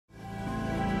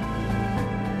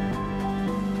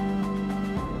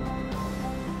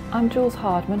I'm Jules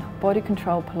Hardman, Body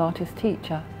Control Pilates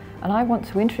teacher, and I want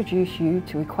to introduce you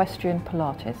to Equestrian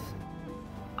Pilates.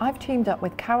 I've teamed up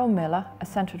with Carol Miller, a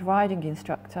centred riding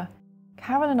instructor.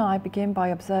 Carol and I begin by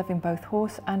observing both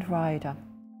horse and rider.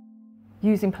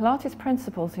 Using Pilates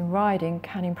principles in riding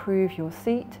can improve your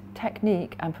seat,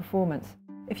 technique and performance.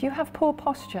 If you have poor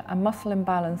posture and muscle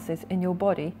imbalances in your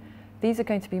body, these are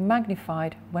going to be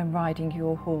magnified when riding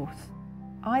your horse.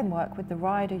 I work with the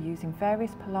rider using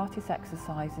various Pilates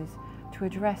exercises to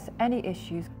address any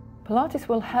issues. Pilates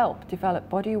will help develop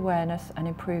body awareness and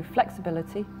improve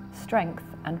flexibility, strength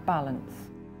and balance.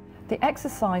 The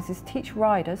exercises teach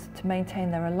riders to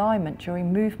maintain their alignment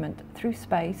during movement through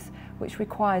space, which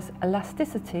requires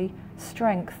elasticity,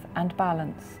 strength and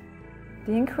balance.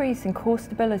 The increase in core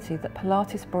stability that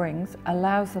Pilates brings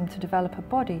allows them to develop a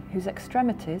body whose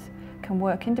extremities can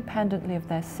work independently of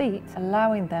their seat,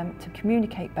 allowing them to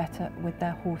communicate better with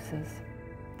their horses.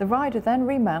 The rider then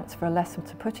remounts for a lesson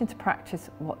to put into practice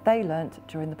what they learnt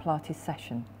during the Pilates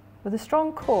session. With a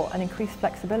strong core and increased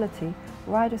flexibility,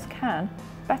 riders can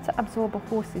better absorb a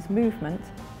horse's movement,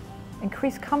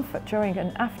 increase comfort during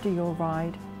and after your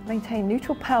ride, maintain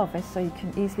neutral pelvis so you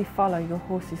can easily follow your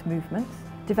horse's movements,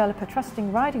 develop a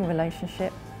trusting riding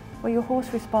relationship where your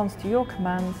horse responds to your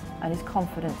commands and is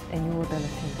confident in your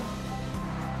ability.